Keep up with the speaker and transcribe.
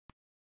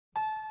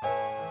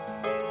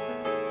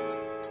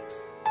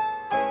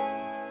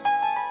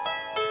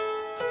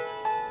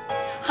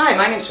Hi,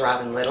 my name is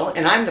Robin Little,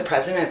 and I'm the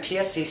president of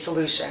PICC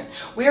Solution.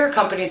 We are a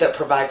company that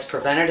provides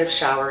preventative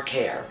shower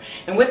care.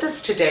 And with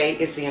us today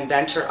is the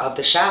inventor of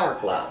the shower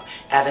glove,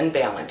 Evan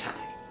Ballantyne.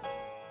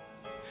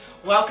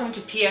 Welcome to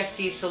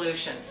PICC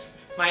Solutions.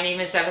 My name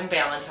is Evan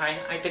Ballantyne.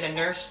 I've been a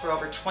nurse for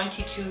over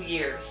 22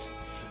 years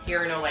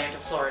here in Orlando,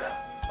 Florida.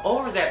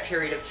 Over that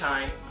period of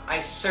time,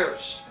 I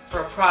searched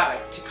for a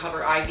product to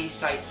cover IV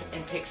sites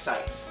and PICC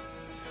sites.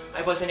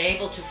 I wasn't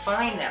able to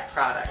find that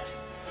product.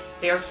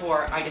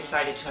 Therefore, I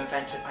decided to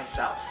invent it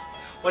myself.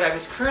 What I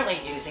was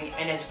currently using,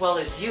 and as well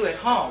as you at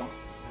home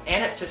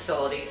and at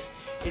facilities,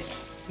 is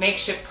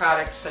makeshift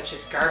products such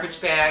as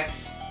garbage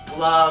bags,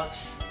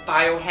 gloves,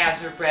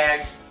 biohazard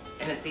bags,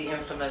 and the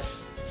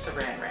infamous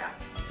saran wrap.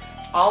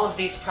 All of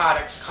these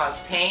products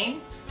caused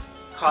pain,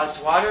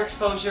 caused water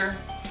exposure,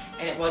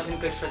 and it wasn't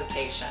good for the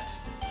patient.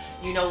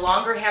 You no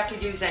longer have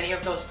to use any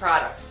of those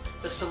products.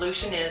 The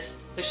solution is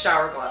the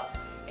shower glove,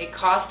 a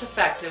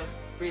cost-effective,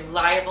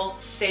 reliable,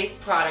 safe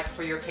product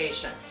for your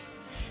patients.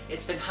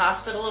 It's been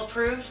hospital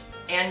approved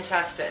and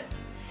tested.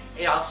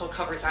 It also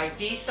covers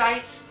IV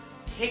sites,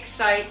 PICC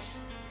sites,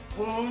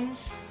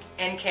 wounds,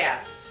 and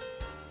casts.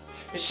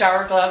 The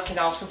shower glove can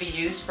also be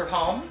used for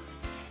home,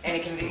 and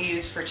it can be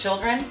used for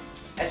children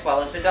as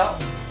well as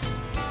adults.